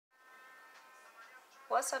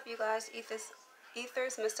What's up, you guys?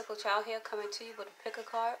 Ether's Mystical Child here, coming to you with a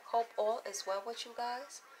PickACard. Hope all is well with you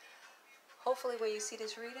guys. Hopefully when you see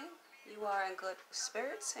this reading, you are in good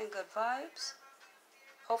spirits and good vibes.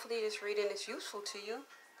 Hopefully this reading is useful to you.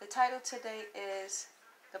 The title today is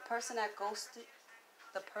The Person That Ghosted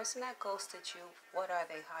You, What Are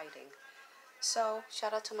They Hiding? So,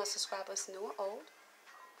 shout out to my subscribers, new and old,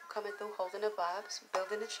 coming through, holding the vibes,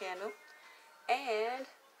 building the channel. And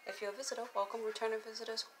if you're a visitor, welcome. Returning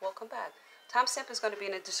visitors, welcome back. Timestamp is going to be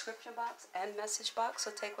in the description box and message box, so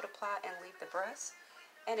take what apply and leave the rest.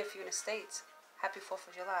 And if you're in the States, happy 4th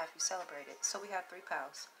of July if you celebrate it. So we have 3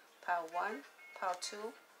 piles. Pile 1, pile 2,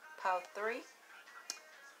 pile 3.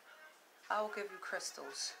 I will give you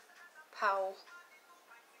crystals.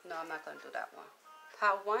 No, I'm not going to do that one.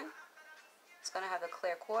 Pile 1, it's going to have the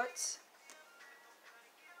clear quartz.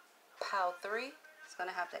 Pile 3, it's going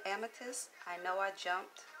to have the amethyst. I know I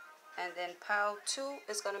jumped. And then pile 2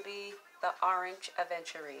 is going to be the orange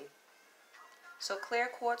aventurine. So clear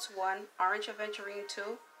quartz 1, orange aventurine 2,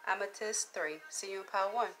 amethyst 3. See you in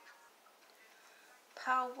pile 1.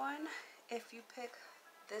 Pile 1, if you pick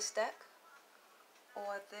this deck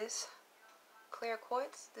or this clear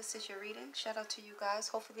quartz, this is your reading. Shout out to you guys.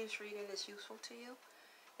 Hopefully this reading is useful to you.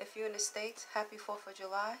 If you're in the States, happy 4th of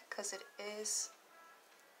July, because it is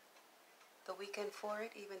the weekend for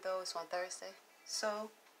it, even though it's on Thursday. So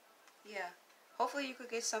yeah, hopefully you could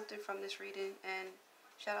get something from this reading. And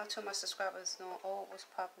shout out to my subscribers knowing all what's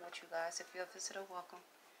popping with you guys. If you're a visitor, welcome.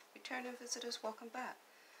 Returning visitors, welcome back.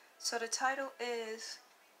 So the title is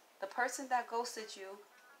The Person That Ghosted You,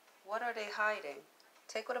 What Are They Hiding?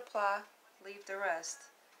 Take what apply, leave the rest.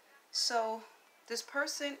 So this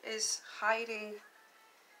person is hiding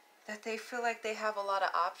that they feel like they have a lot of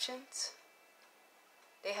options.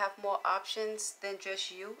 They have more options than just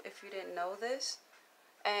you, if you didn't know this.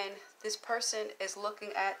 And this person is looking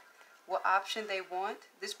at what option they want.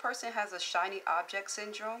 This person has a shiny object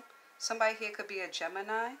syndrome. Somebody here could be a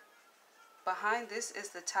Gemini. Behind this is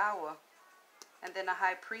the Tower. And then the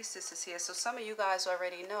High Priestess is here. So some of you guys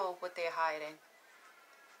already know what they're hiding.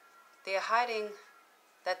 They're hiding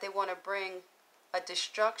that they want to bring a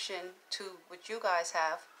destruction to what you guys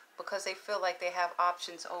have because they feel like they have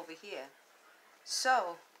options over here.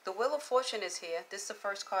 So the Wheel of Fortune is here. This is the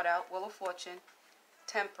first card out, Wheel of Fortune.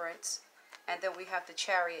 Temperance, and then we have the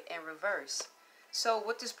Chariot in reverse. So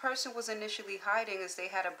what this person was initially hiding is they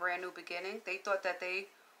had a brand new beginning. They thought that they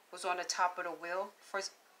was on the top of the wheel, for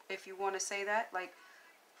if you want to say that, like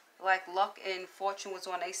luck and fortune was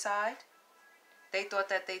on their side. They thought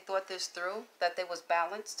that they thought this through, that they was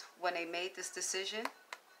balanced when they made this decision.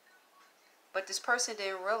 But this person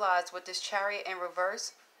didn't realize with this Chariot in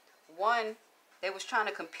reverse, one, they was trying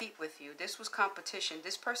to compete with you. This was competition.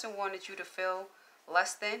 This person wanted you to feel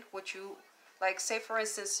less than what you, like, say for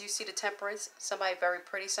instance, you see the Temperance, somebody very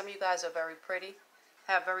pretty. Some of you guys are very pretty,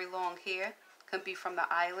 have very long hair, can be from the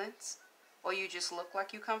islands, or you just look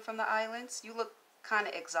like you come from the islands. You look kind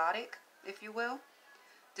of exotic, if you will.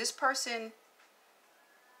 This person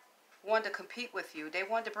wanted to compete with you. They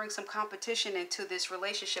wanted to bring some competition into this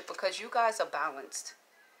relationship because you guys are balanced.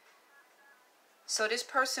 So this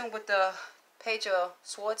person with the Page of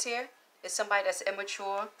Swords here is somebody that's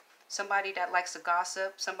immature, somebody that likes to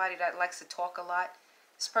gossip, somebody that likes to talk a lot.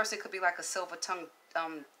 This person could be like a silver-tongued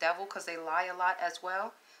devil because they lie a lot as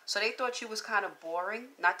well. So they thought you was kind of boring.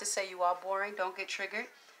 Not to say you are boring, don't get triggered.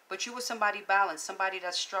 But you were somebody balanced, somebody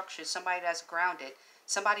that's structured, somebody that's grounded,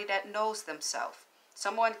 somebody that knows themselves.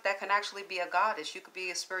 Someone that can actually be a goddess. You could be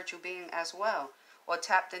a spiritual being as well. Or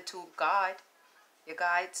tapped into God, your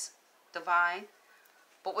guides, divine.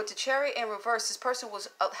 But with the Chariot in reverse, this person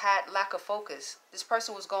had lack of focus. This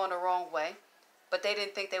person was going the wrong way, but they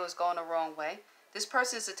didn't think they was going the wrong way. This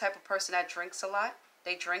person is the type of person that drinks a lot.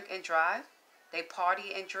 They drink and drive. They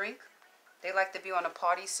party and drink. They like to be on a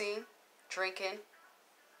party scene, drinking.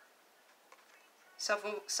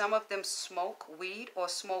 Some of them smoke weed or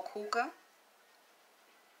smoke hookah.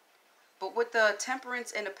 But with the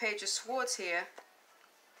Temperance and the Page of Swords here,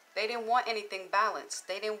 they didn't want anything balanced.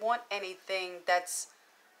 They didn't want anything that's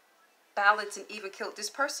balance and even killed. This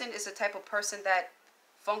person is the type of person that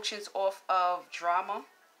functions off of drama,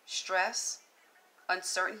 stress,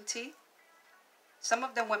 uncertainty. Some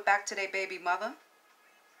of them went back to their baby mother.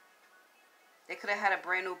 They could have had a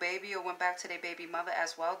brand new baby or went back to their baby mother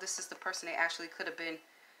as well. This is the person they actually could have been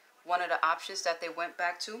one of the options that they went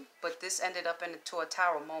back to. But this ended up into a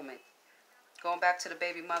tower moment. Going back to the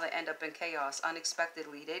baby mother ended up in chaos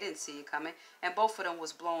unexpectedly. They didn't see it coming. And both of them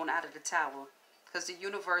was blown out of the tower because the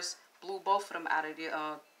universe blew both of them out of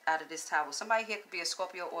out of this tower. Somebody here could be a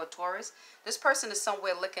Scorpio or a Taurus. This person is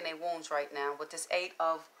somewhere licking their wounds right now with this 8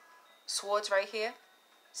 of Swords right here.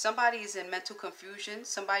 Somebody is in mental confusion.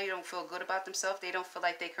 Somebody don't feel good about themselves. They don't feel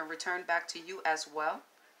like they can return back to you as well.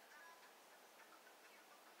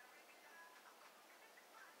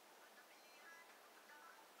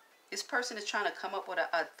 This person is trying to come up with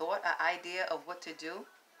a thought, an idea of what to do.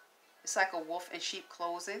 It's like a wolf in sheep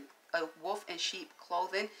clothing. A wolf in sheep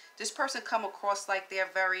clothing. This person come across like they're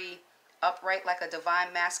very upright, like a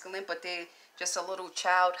divine masculine, but they just a little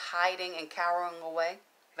child hiding and cowering away.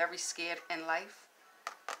 Very scared in life.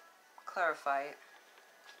 Clarify it.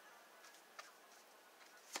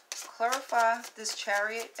 Clarify this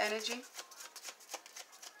Chariot energy.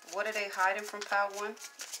 What are they hiding from Pile 1?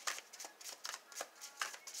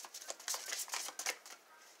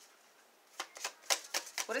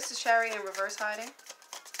 What is the Chariot in reverse hiding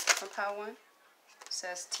from Pile 1? It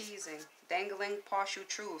says teasing, dangling partial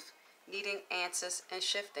truth, needing answers and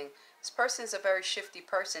shifting. This person is a very shifty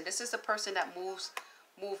person. This is a person that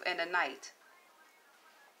move in the night.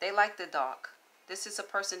 They like the dark. This is a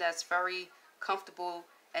person that's very comfortable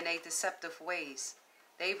in a deceptive ways.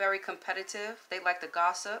 They very competitive. They like to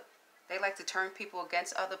gossip. They like to turn people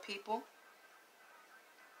against other people.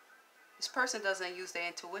 This person doesn't use their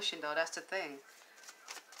intuition though. That's the thing.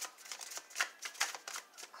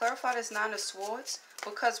 Clarify this 9 of Swords,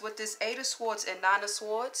 because with this 8 of Swords and 9 of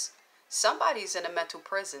Swords, somebody's in a mental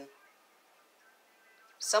prison.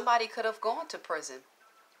 Somebody could have gone to prison.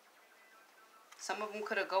 Some of them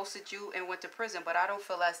could have ghosted you and went to prison, but I don't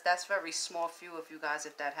feel that's very small few of you guys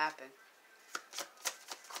if that happened.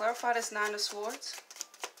 Clarify this 9 of Swords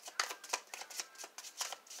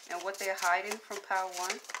and what they're hiding from Pile 1.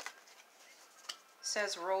 It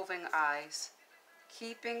says roving eyes.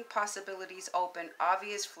 Keeping possibilities open,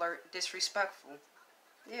 obvious flirt, disrespectful.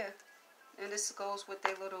 Yeah, and this goes with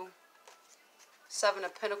their little 7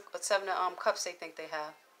 of Cups they think they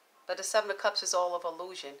have. But the 7 of Cups is all of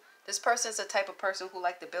illusion. This person is the type of person who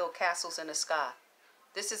like to build castles in the sky.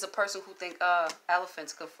 This is a person who think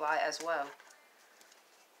elephants could fly as well.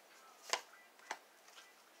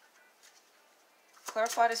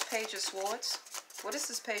 Clarify this Page of Swords. What is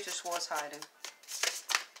this Page of Swords hiding?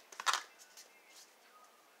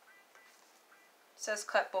 It says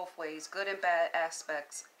cut both ways, good and bad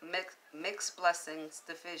aspects, mixed blessings,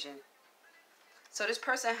 division. So this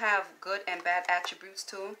person have good and bad attributes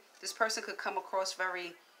to him. This person could come across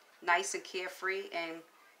very nice and carefree and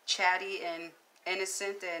chatty and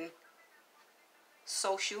innocent and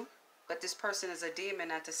social, but this person is a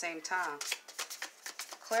demon at the same time.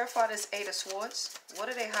 Clarify this 8 of Swords. What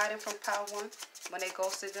are they hiding from Pile 1 when they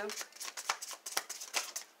ghosted them?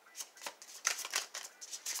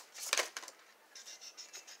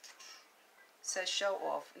 Says show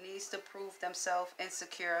off, needs to prove themselves,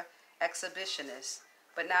 insecure, exhibitionist,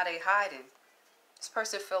 but now they hiding. This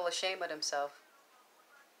person feel ashamed of themselves,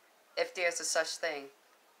 if there's a such thing.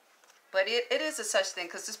 But it is a such thing,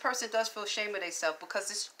 because this person does feel ashamed of themselves, because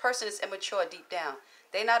this person is immature deep down.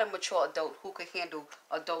 They're not a mature adult who can handle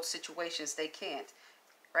adult situations. They can't.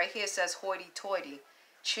 Right here it says hoity-toity,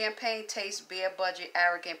 champagne taste, bare budget,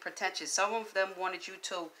 arrogant, pretentious. Some of them wanted you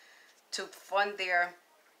to fund their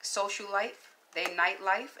social life, their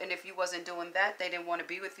nightlife, and if you wasn't doing that, they didn't want to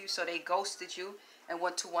be with you, so they ghosted you and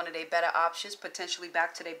went to one of their better options, potentially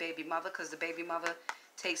back to their baby mother, because the baby mother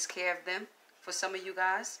takes care of them. For some of you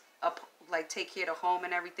guys, like take care of the home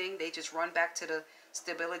and everything, they just run back to the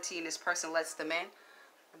stability, and this person lets them in.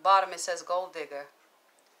 The bottom it says gold digger,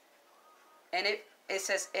 and it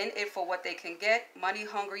says in it for what they can get, money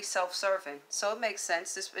hungry, self-serving. So it makes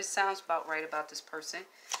sense. It sounds about right about this person.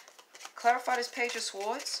 Clarify this Page of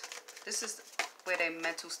Swords. This is where their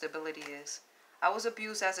mental stability is. I was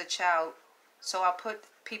abused as a child, so I put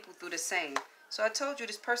people through the same. So I told you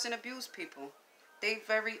this person abused people. They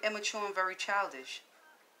very immature and very childish.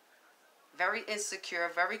 Very insecure,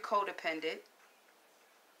 very codependent.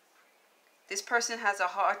 This person has a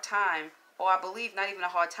hard time, or I believe not even a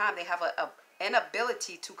hard time, they have an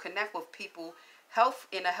inability to connect with people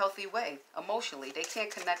in a healthy way, emotionally. They can't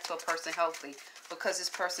connect to a person healthy because this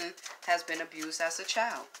person has been abused as a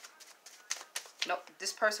child. No,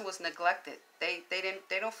 this person was neglected. They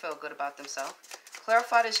don't feel good about themselves.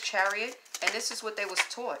 Clarify this Chariot, and this is what they was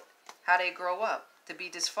taught, how they grow up, to be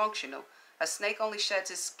dysfunctional. A snake only sheds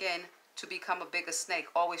its skin to become a bigger snake.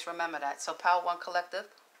 Always remember that. So Power 1 Collective,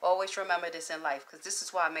 always remember this in life, because this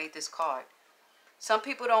is why I made this card. Some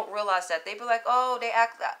people don't realize that. They be like, oh, they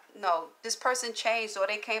act... No, this person changed, or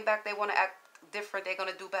they came back, they want to act different, they're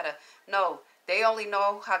going to do better. No, they only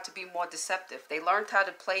know how to be more deceptive. They learned how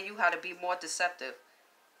to play you, how to be more deceptive.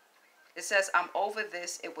 It says, I'm over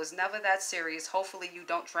this. It was never that serious. Hopefully you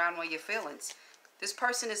don't drown on your feelings. This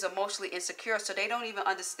person is emotionally insecure, so they don't even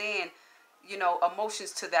understand, you know,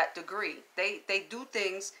 emotions to that degree. They do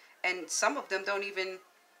things, and some of them don't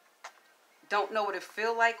know what it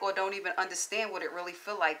feel like, or don't even understand what it really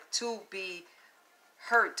feel like to be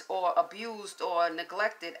hurt or abused or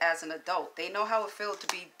neglected as an adult. They know how it feels to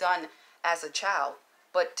be done as a child,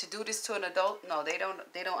 but to do this to an adult, no, they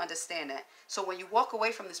don't understand that. So when you walk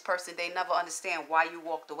away from this person, they never understand why you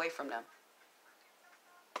walked away from them.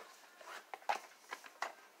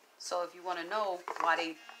 So if you want to know why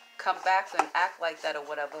they come back and act like that or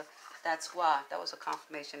whatever, that's why. That was a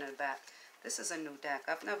confirmation in the back. This is a new deck.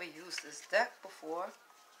 I've never used this deck before.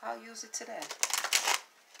 I'll use it today.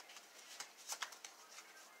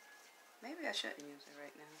 Maybe I shouldn't use it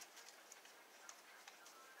right now.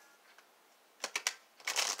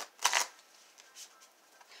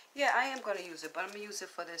 Yeah, I am going to use it, but I'm going to use it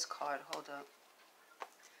for this card. Hold up.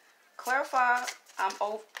 Clarify, I'm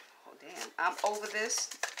over this.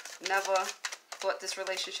 Never thought this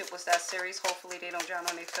relationship was that serious. Hopefully they don't drown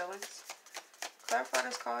on their feelings. Clarify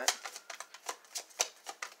this card.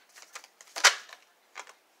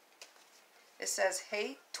 It says,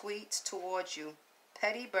 hate tweets towards you.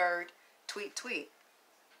 Petty bird, tweet, tweet.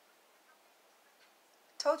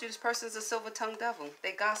 Told you this person is a silver-tongued devil.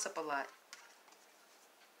 They gossip a lot.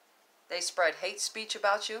 They spread hate speech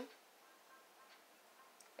about you.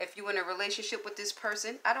 If you're in a relationship with this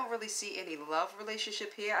person, I don't really see any love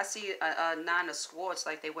relationship here. I see a nine of swords,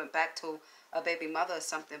 like they went back to a baby mother or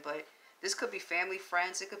something. But this could be family,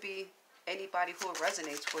 friends. It could be anybody who it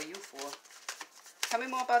resonates for you for. Tell me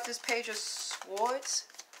more about this page of swords.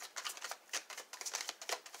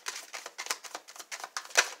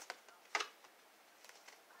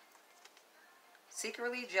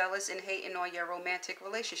 Secretly jealous and hating on your romantic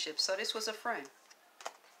relationship. So this was a friend.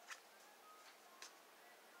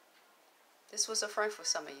 This was a friend for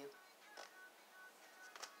some of you.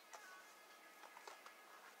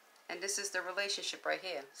 And this is the relationship right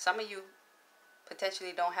here. Some of you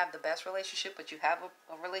potentially don't have the best relationship, but you have a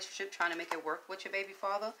relationship trying to make it work with your baby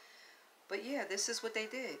father. But yeah, this is what they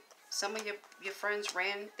did. Some of your friends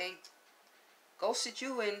they ghosted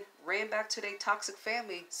you and ran back to their toxic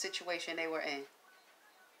family situation they were in.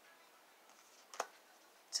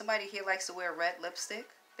 Somebody here likes to wear red lipstick.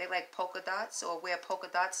 They like polka dots or wear polka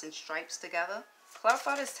dots and stripes together.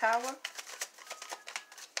 Clarify this tower.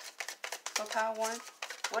 For power one.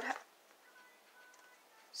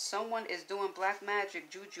 Someone is doing black magic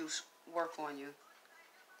juju work on you.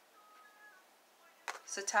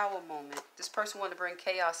 It's a tower moment. This person wanted to bring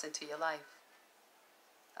chaos into your life.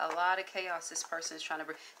 A lot of chaos this person is trying to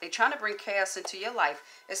bring. They're trying to bring chaos into your life.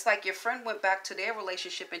 It's like your friend went back to their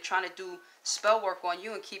relationship and trying to do spell work on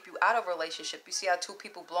you and keep you out of a relationship. You see how two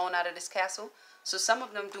people blown out of this castle? So some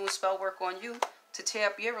of them doing spell work on you to tear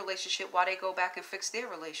up your relationship while they go back and fix their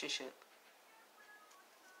relationship.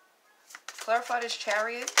 Clarify this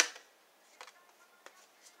chariot.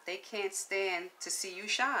 They can't stand to see you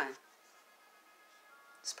shine.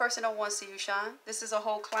 This person don't want to see you shine. This is a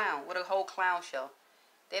whole clown with a whole clown show.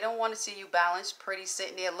 They don't want to see you balanced, pretty,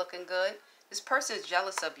 sitting there looking good. This person is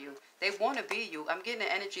jealous of you. They want to be you. I'm getting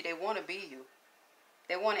the energy. They want to be you.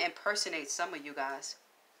 They want to impersonate some of you guys.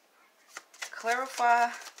 Clarify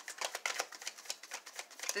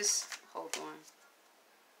this. Hold on.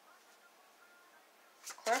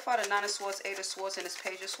 Clarify the Nine of Swords, Eight of Swords, and this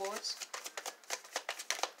Page of Swords.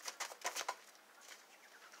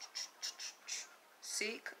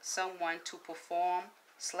 Seek someone to perform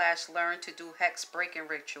 / learn to do hex breaking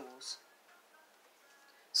rituals.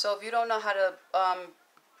 So if you don't know how to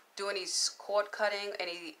do any cord cutting,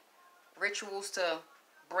 any rituals to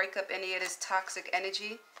break up any of this toxic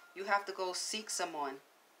energy, you have to go seek someone.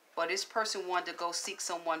 But this person wanted to go seek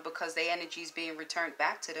someone because their energy is being returned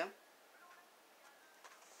back to them.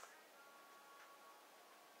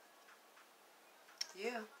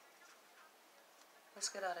 Yeah. Let's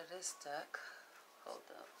get out of this deck. Hold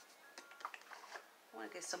up. I want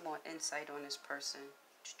to get some more insight on this person.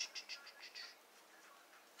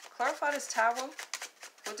 Clarify this tower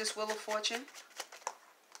with this Wheel of Fortune.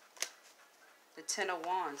 The Ten of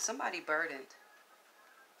Wands. Somebody burdened.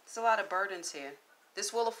 There's a lot of burdens here.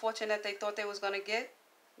 This Wheel of Fortune that they thought they was going to get,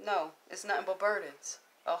 no, it's nothing but burdens.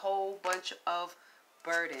 A whole bunch of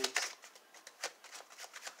burdens.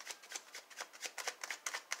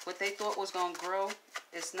 What they thought was going to grow,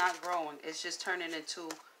 it's not growing. It's just turning into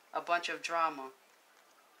a bunch of drama.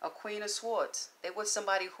 A Queen of Swords. They with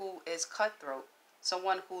somebody who is cutthroat.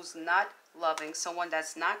 Someone who's not loving. Someone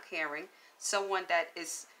that's not caring. Someone that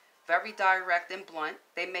is very direct and blunt.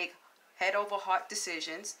 They make head over heart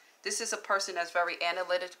decisions. This is a person that's very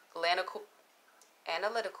analytical,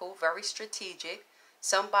 very strategic.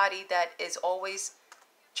 Somebody that is always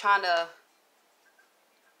trying to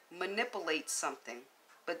manipulate something.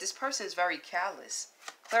 But this person is very callous.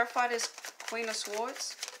 Clarify this Queen of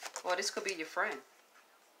Swords. Or this could be your friend.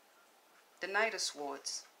 The Knight of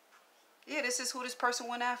Swords. Yeah, this is who this person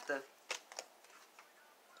went after.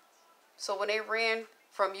 So when they ran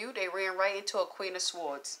from you, they ran right into a Queen of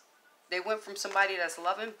Swords. They went from somebody that's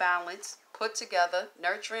loving, balanced, put together,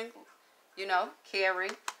 nurturing, you know,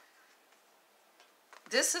 caring.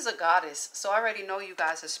 This is a goddess. So I already know you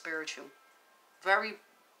guys are spiritual. Very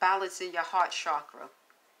balanced in your heart chakra.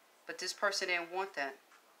 But this person didn't want that.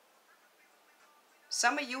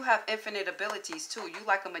 Some of you have infinite abilities too. You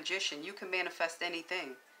like a magician. You can manifest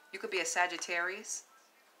anything. You could be a Sagittarius.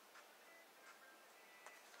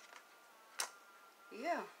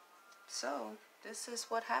 Yeah. So, this is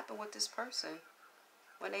what happened with this person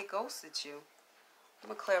when they ghosted you. I'm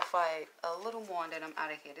going to clarify a little more and then I'm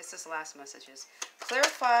out of here. This is last messages.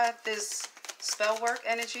 Clarify this spell work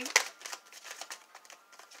energy.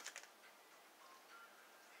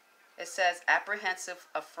 It says apprehensive,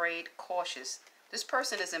 afraid, cautious. This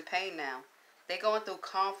person is in pain now. They're going through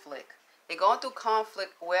conflict. They're going through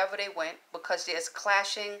conflict wherever they went because there's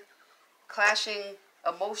clashing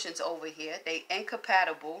emotions over here. They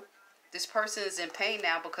incompatible. This person is in pain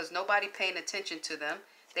now because nobody paying attention to them.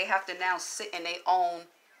 They have to now sit in their own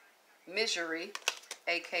misery,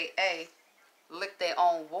 aka lick their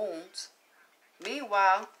own wounds.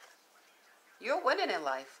 Meanwhile, you're winning in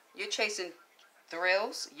life. You're chasing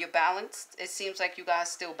thrills. You're balanced. It seems like you guys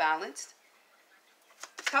still balanced.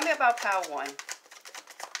 Tell me about Pile 1.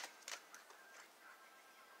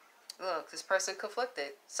 Look, this person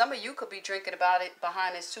conflicted. Some of you could be drinking about it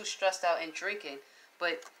behind this too, stressed out and drinking.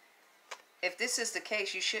 But if this is the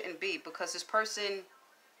case, you shouldn't be, because this person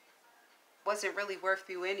wasn't really worth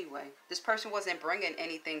you anyway. This person wasn't bringing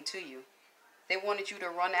anything to you. They wanted you to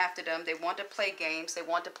run after them. They wanted to play games. They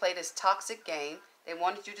wanted to play this toxic game. They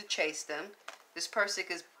wanted you to chase them. This person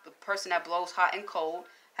is the person that blows hot and cold,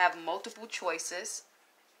 have multiple choices.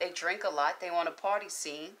 They drink a lot. They want a party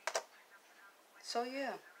scene. So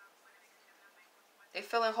yeah. They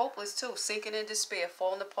feeling hopeless too, sinking in despair,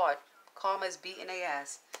 falling apart. Karma's beating their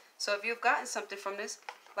ass. So if you've gotten something from this,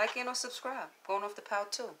 like and or subscribe. Going off to Pile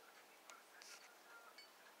 2.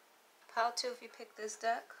 Pile 2, if you pick this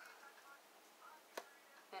deck.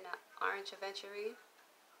 And an orange aventurine.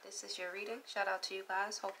 This is your reading. Shout out to you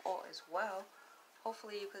guys. Hope all is well.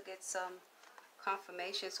 Hopefully you could get some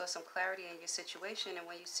confirmations or some clarity in your situation. And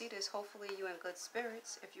when you see this, hopefully you're in good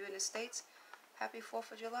spirits. If you're in the States, happy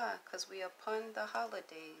 4th of July, because we are upon the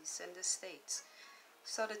holidays in the States.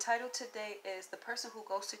 So the title today is The Person Who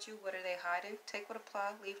Ghosted You, What Are They Hiding? Take what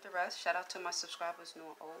apply, leave the rest. Shout out to my subscribers, new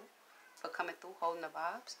and old, for coming through, holding the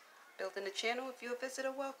vibes. Building the channel. If you're a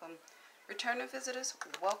visitor, welcome. Returning visitors,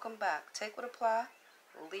 welcome back. Take what apply,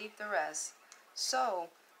 leave the rest. So,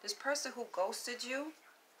 this person who ghosted you,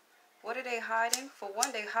 what are they hiding? For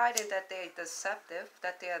one, they're hiding that they're deceptive,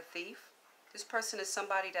 that they're a thief. This person is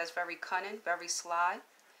somebody that's very cunning, very sly.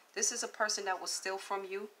 This is a person that will steal from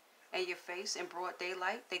you in your face in broad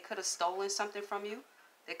daylight. They could have stolen something from you.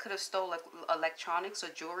 They could have stolen electronics or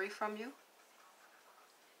jewelry from you.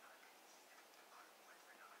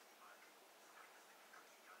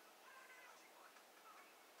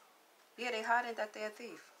 Yeah, they're hiding that they're a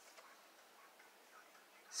thief.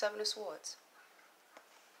 7 of Swords.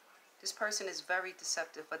 This person is very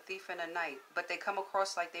deceptive, a thief and a knight. But they come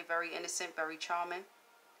across like they're very innocent, very charming.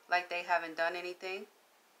 Like they haven't done anything.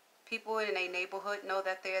 People in a neighborhood know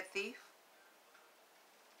that they're a thief.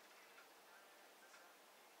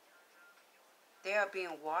 They are being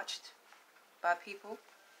watched by people.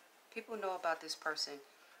 People know about this person.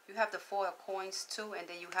 You have the 4 of Coins too, and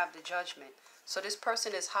then you have the Judgment. So this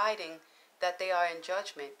person is hiding that they are in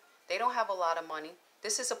judgment. They don't have a lot of money.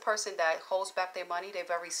 This is a person that holds back their money. They're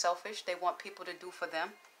very selfish. They want people to do for them.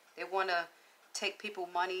 They want to take people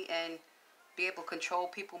money and be able to control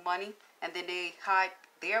people money. And then they hide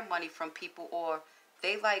their money from people, or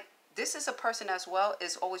they like, this is a person as well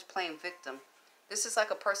is always playing victim. This is like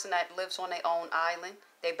a person that lives on their own island.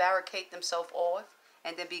 They barricade themselves off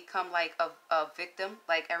and then become like a victim,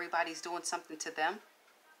 like everybody's doing something to them.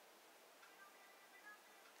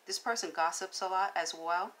 This person gossips a lot as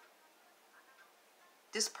well.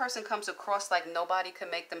 This person comes across like nobody can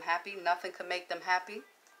make them happy. Nothing can make them happy.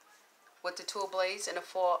 With the 2 of Blades and the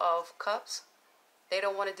 4 of Cups. They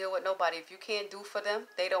don't want to deal with nobody. If you can't do for them,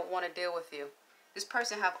 they don't want to deal with you. This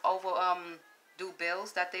person have overdue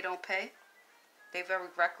bills that they don't pay. They're very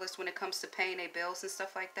reckless when it comes to paying their bills and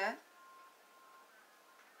stuff like that.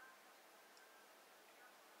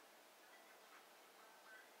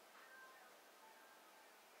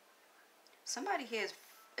 Somebody here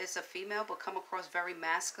is a female, but come across very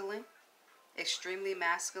masculine, extremely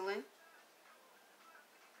masculine.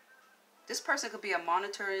 This person could be a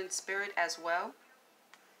monitoring spirit as well.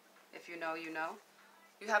 If you know, you know.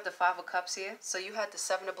 You have the Five of Cups here. So you had the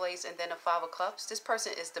Seven of Blades and then the Five of Cups. This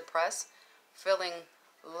person is depressed, feeling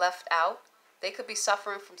left out. They could be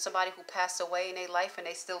suffering from somebody who passed away in their life and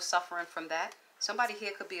they still suffering from that. Somebody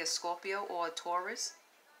here could be a Scorpio or a Taurus.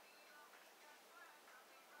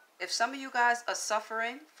 If some of you guys are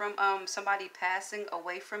suffering from somebody passing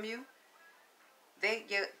away from you,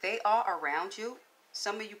 they are around you.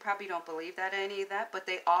 Some of you probably don't believe that or any of that, but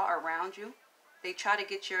they are around you. They try to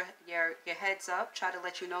get your heads up, try to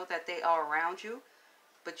let you know that they are around you,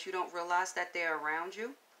 but you don't realize that they're around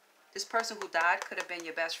you. This person who died could have been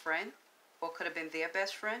your best friend, or could have been their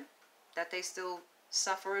best friend that they still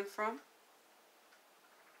suffering from.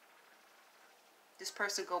 This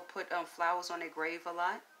person go put flowers on their grave a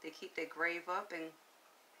lot. They keep their grave up and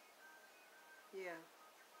yeah.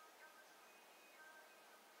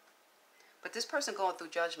 But this person going through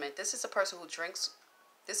judgment. This is a person who drinks.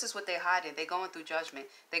 This is what they're hiding. They're going through judgment.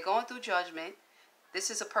 They're going through judgment.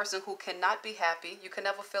 This is a person who cannot be happy. You can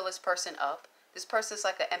never fill this person up. This person is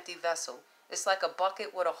like an empty vessel. It's like a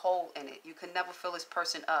bucket with a hole in it. You can never fill this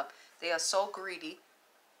person up. They are so greedy.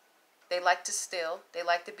 They like to steal. They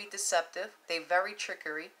like to be deceptive. They're very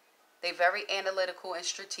trickery. They're very analytical and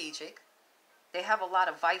strategic. They have a lot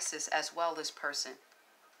of vices as well, this person.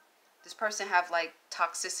 This person have like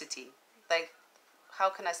toxicity. Like, how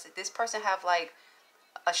can I say? This person have like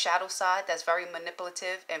a shadow side that's very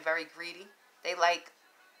manipulative and very greedy. They like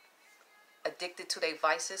addicted to their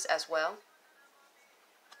vices as well.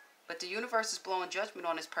 But the universe is blowing judgment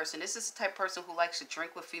on this person. This is the type of person who likes to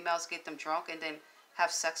drink with females, get them drunk, and then have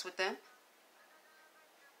sex with them.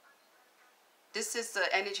 This is the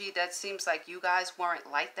energy that seems like you guys weren't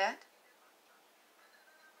like that.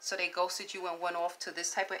 So they ghosted you and went off to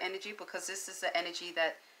this type of energy because this is the energy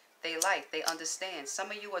that they like. They understand. Some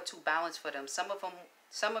of you are too balanced for them. Some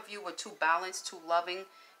of you were too balanced, too loving.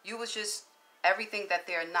 You was just everything that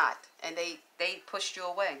they're not. And they pushed you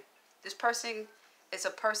away. This person is a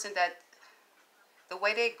person that the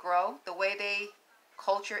way they grow, the way they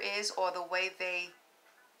culture is, or the way they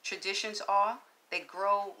traditions are, they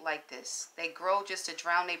grow like this. They grow just to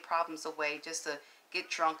drown their problems away, just to get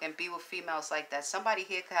drunk and be with females like that. Somebody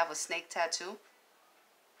here could have a snake tattoo.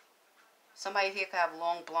 Somebody here could have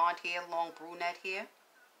long blonde hair, long brunette hair.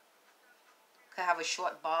 Could have a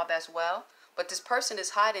short bob as well. But this person is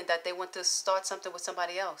hiding that they want to start something with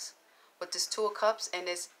somebody else. With this Two of Cups and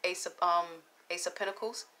this Ace of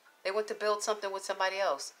Pentacles, they want to build something with somebody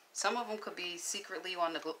else. Some of them could be secretly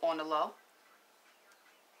on the low.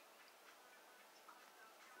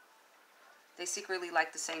 They secretly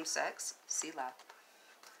like the same sex. See that?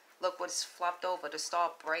 Look what's flopped over. The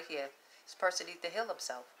star right here. This person needs to heal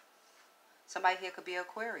himself. Somebody here could be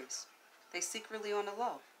Aquarius. They secretly on the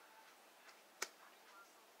low.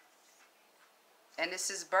 And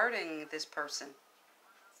this is burdening this person.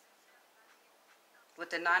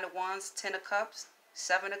 With the Nine of Wands, 10 of Cups,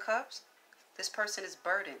 7 of Cups, this person is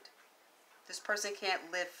burdened. This person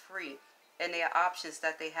can't live free in their options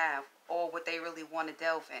that they have or what they really want to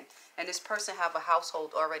delve in. And this person have a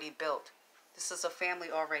household already built. This is a family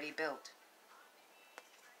already built.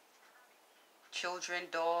 Children,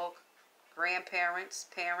 dog, grandparents,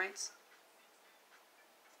 parents.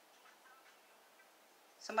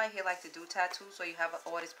 Somebody here like to do tattoos,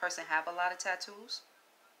 or this person have a lot of tattoos.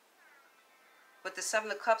 With the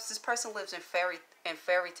Seven of Cups, this person lives in fairy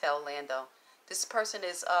tale land though. This person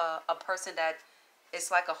is a person that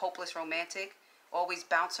is like a hopeless romantic, always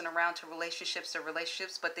bouncing around to relationships,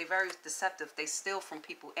 but they're very deceptive. They steal from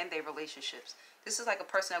people in their relationships. This is like a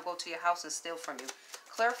person that will go to your house and steal from you.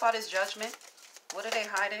 Clarify this judgment. What are they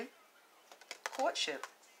hiding? Courtship.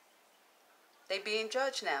 They being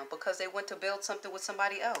judged now because they went to build something with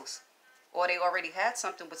somebody else. Or they already had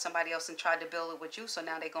something with somebody else and tried to build it with you, so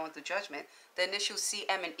now they're going through judgment. The initials C,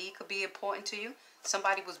 M, and E could be important to you.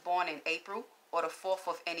 Somebody was born in April or the 4th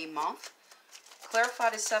of any month.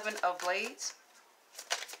 Clarify the Seven of Blades.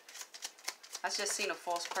 I just seen a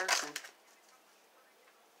false person.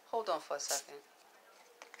 Hold on for a second.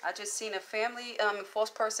 I just seen a family false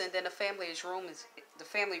person, then the family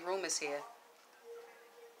room is here.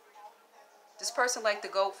 This person like to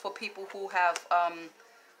go for people who have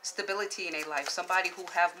stability in their life. Somebody who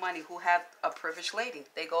have money, who have a privileged lady.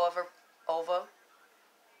 They go over.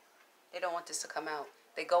 They don't want this to come out.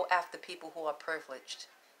 They go after people who are privileged.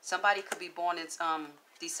 Somebody could be born in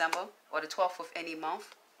December or the 12th of any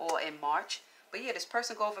month or in March. But yeah, this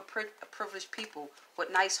person go over privileged people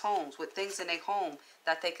with nice homes, with things in their home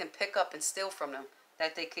that they can pick up and steal from them,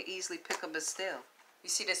 that they can easily pick up and steal. You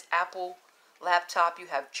see this Apple laptop, you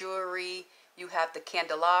have jewelry, you have the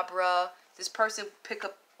candelabra. This person pick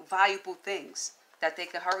up valuable things that they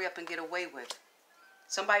can hurry up and get away with.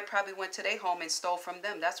 Somebody probably went to their home and stole from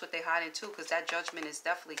them. That's what they hiding too, because that judgment is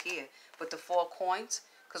definitely here. With the 4 coins,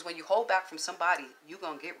 because when you hold back from somebody, you're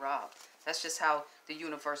going to get robbed. That's just how the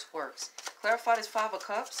universe works. Clarify this 5 of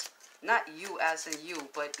Cups. Not you as in you,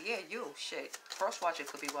 but yeah, you. Shit. Cross watcher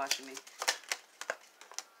could be watching me.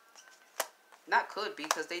 Not could be,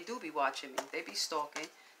 because they do be watching me. They be stalking.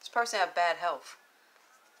 This person have bad health.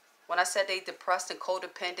 When I said they depressed and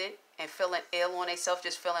codependent and feeling ill on themselves,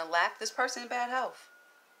 just feeling lack, this person in bad health.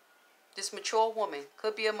 This mature woman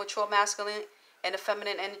could be a mature masculine and a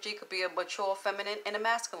feminine energy, could be a mature feminine and a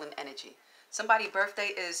masculine energy. Somebody's birthday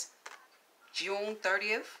is June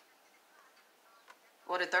 30th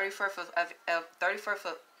or the 31st of 31st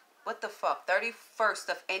of what the fuck? 31st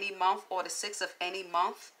of any month or the 6th of any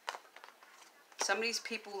month. Some of these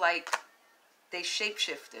people, like, they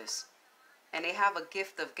shapeshifters. And they have a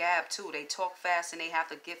gift of gab too. They talk fast and they have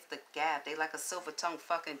the gift of gab. They like a silver-tongued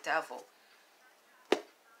fucking devil.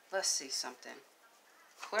 Let's see something.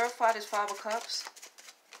 Clarify this 5 of Cups.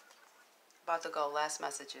 About to go. Last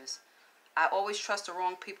messages. I always trust the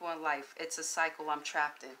wrong people in life. It's a cycle I'm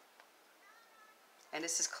trapped in. And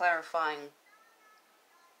this is clarifying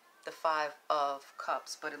the 5 of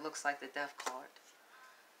Cups. But it looks like the Death card.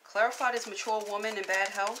 Clarify this mature woman in bad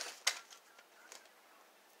health.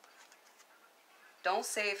 Don't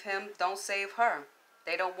save him. Don't save her.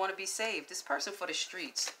 They don't want to be saved. This person for the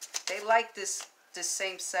streets. They like this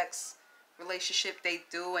same-sex relationship they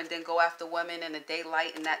do, and then go after women in the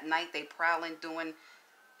daylight, and at night they prowling doing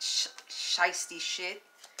shisty shit.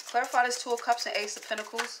 Clarify this 2 of Cups and Ace of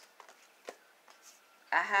Pentacles.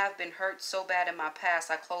 I have been hurt so bad in my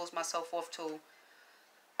past. I closed myself off to.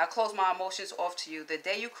 I closed my emotions off to you. The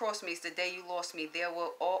day you crossed me is the day you lost me.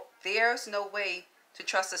 There's no way to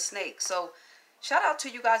trust a snake. So shout out to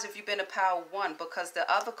you guys if you've been to Power 1, because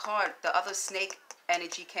the other card, the other snake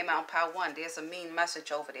energy came out in Power 1. There's a mean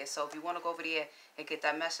message over there. So if you want to go over there and get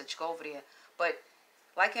that message, go over there. But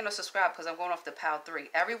like and subscribe, because I'm going off to Power 3.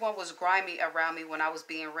 Everyone was grimy around me when I was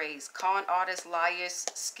being raised. Con artists, liars,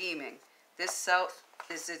 scheming. This self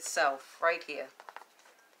is itself right here.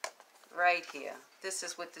 Right here. This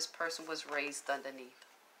is what this person was raised underneath.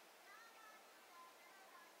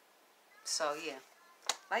 So yeah.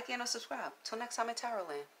 Like and subscribe. Till next time in Tarot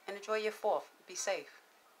Land. And enjoy your 4th. Be safe.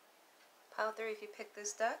 Pile 3 if you pick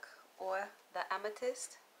this deck. Or the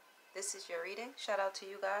Amethyst. This is your reading. Shout out to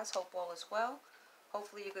you guys. Hope all is well.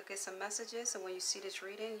 Hopefully you could get some messages. And when you see this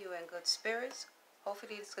reading, you're in good spirits.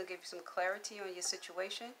 Hopefully it's going to give you some clarity on your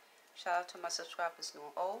situation. Shout out to my subscribers new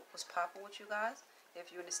and old. What's popping with you guys?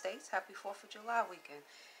 If you're in the States, happy 4th of July weekend.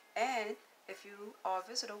 And if you are a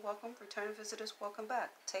visitor, welcome. Returning visitors, welcome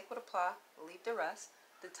back. Take what apply, leave the rest.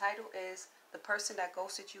 The title is The Person That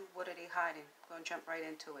Ghosted You, What Are They Hiding? I'm going to jump right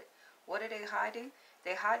into it. What are they hiding?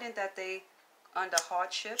 They're hiding that they under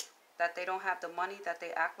hardship, that they don't have the money that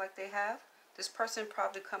they act like they have. This person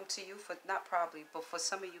probably come to you for, not probably, but for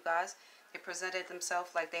some of you guys, they presented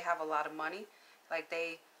themselves like they have a lot of money, like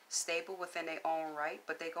they stable within their own right,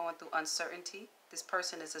 but they're going through uncertainty. This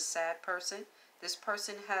person is a sad person. This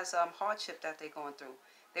person has hardship that they're going through.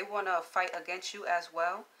 They want to fight against you as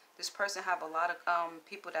well. This person have a lot of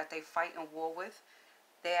people that they fight and war with.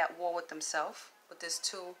 They're at war with themselves. With this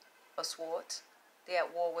 2 of Swords, they're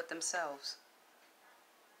at war with themselves.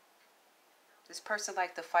 This person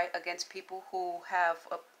like to fight against people who have,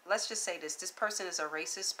 let's just say this. This person is a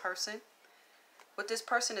racist person. What this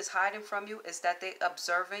person is hiding from you is that they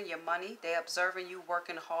observing your money. They observing you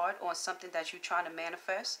working hard on something that you're trying to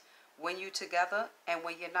manifest when you together and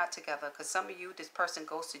when you're not together. Because some of you, this person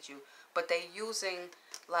ghosted you. But they using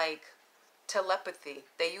like telepathy.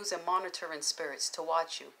 They using monitoring spirits to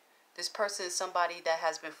watch you. This person is somebody that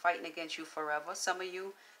has been fighting against you forever. Some of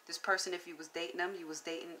you, this person, if you was dating them, you was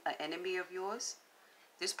dating an enemy of yours.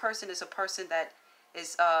 This person is a person that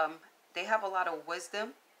is, they have a lot of wisdom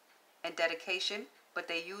and dedication, but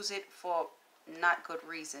they use it for not good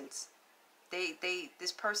reasons.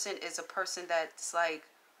 This person is a person that's like,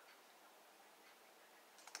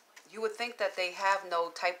 you would think that they have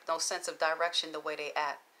no sense of direction the way they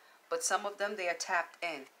act. But some of them, they are tapped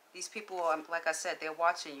in. These people are, like I said, they're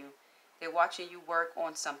watching you. They're watching you work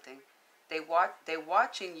on something. They're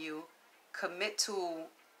watching you commit to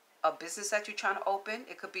a business that you're trying to open.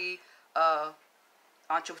 It could be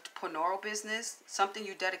entrepreneurial business, something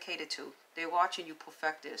you dedicated to. They're watching you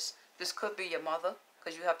perfect this. This could be your mother.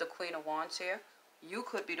 because you have the Queen of Wands here. You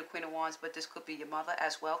could be the Queen of Wands, but this could be your mother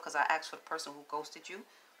as well, because I asked for the person who ghosted you.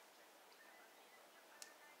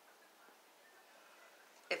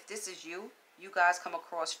 If this is you, you guys come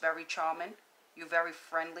across very charming. You're very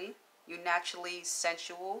friendly. You're naturally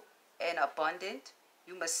sensual and abundant.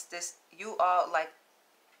 You are like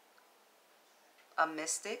a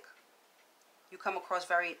mystic. You come across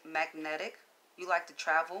very magnetic. You like to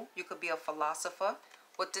travel. You could be a philosopher.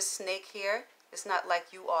 With this snake here, it's not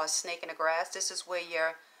like you are a snake in the grass. This is where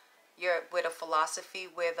you're where the philosophy,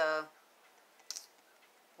 where the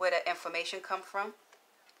information come from.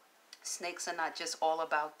 Snakes are not just all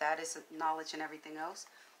about that. It's knowledge and everything else.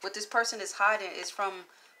 What this person is hiding is from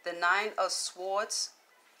the 9 of Swords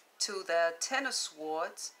to the 10 of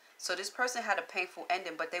Swords. So this person had a painful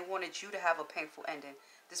ending, but they wanted you to have a painful ending.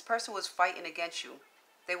 This person was fighting against you.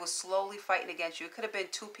 They were slowly fighting against you. It could have been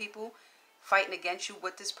 2 people fighting against you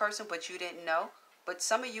with this person, but you didn't know. But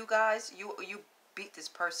some of you guys, you beat this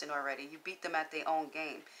person already. You beat them at their own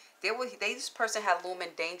game. This person had looming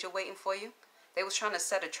danger waiting for you. They was trying to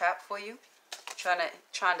set a trap for you, trying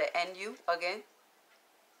to end you again.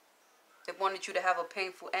 They wanted you to have a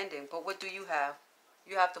painful ending. But what do you have?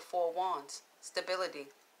 You have the 4 of Wands. Stability.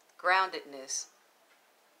 Groundedness.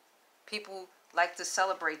 People like to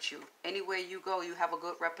celebrate you. Anywhere you go, you have a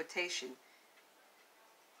good reputation.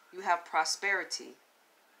 You have prosperity.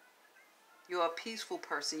 You're a peaceful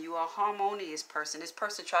person. You are a harmonious person. This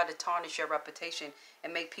person tried to tarnish your reputation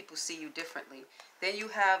and make people see you differently. Then you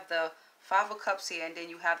have the 5 of Cups here, and then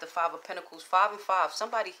you have the 5 of Pentacles. 5 and 5.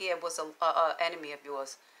 Somebody here was an enemy of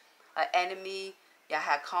yours. An enemy. Y'all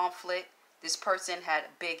had conflict. This person had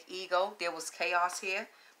a big ego. There was chaos here.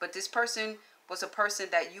 But this person was a person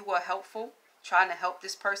that you were helpful, trying to help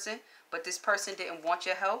this person. But this person didn't want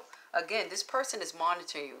your help. Again, this person is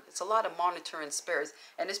monitoring you. It's a lot of monitoring spirits.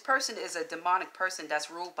 And this person is a demonic person that's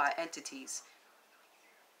ruled by entities.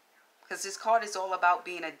 Because this card is all about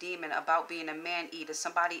being a demon, about being a man-eater,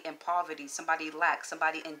 somebody in poverty, somebody lack,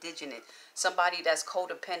 somebody indigenous, somebody that's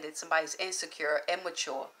codependent, somebody's insecure,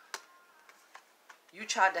 immature. You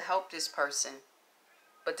tried to help this person,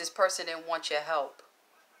 but this person didn't want your help.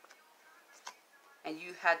 And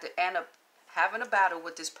you had to end up having a battle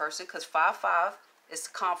with this person, because 5-5 is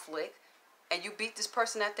conflict, and you beat this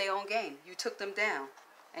person at their own game. You took them down,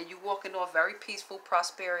 and you walking off very peaceful,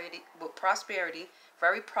 prosperity,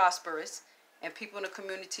 very prosperous, and people in the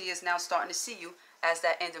community is now starting to see you as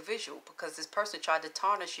that individual, because this person tried to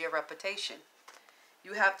tarnish your reputation.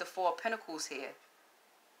 You have the 4 of Pentacles here.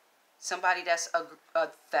 Somebody that's a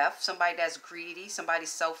theft, somebody that's greedy, somebody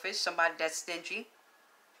selfish, somebody that's stingy,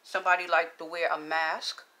 somebody like to wear a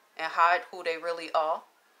mask and hide who they really are.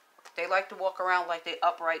 They like to walk around like they're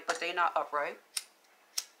upright, but they're not upright.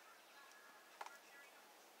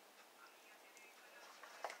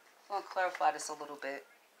 I'm going to clarify this a little bit.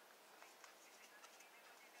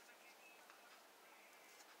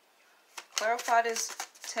 Clarify this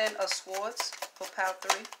 10 of Swords for pile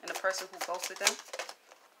 3 and the person who ghosted them.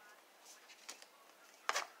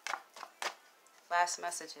 Last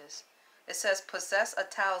messages. It says possess a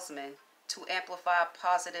talisman to amplify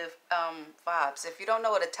positive vibes. If you don't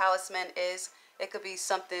know what a talisman is, it could be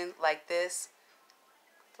something like this.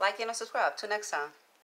 Like and subscribe. Till next time.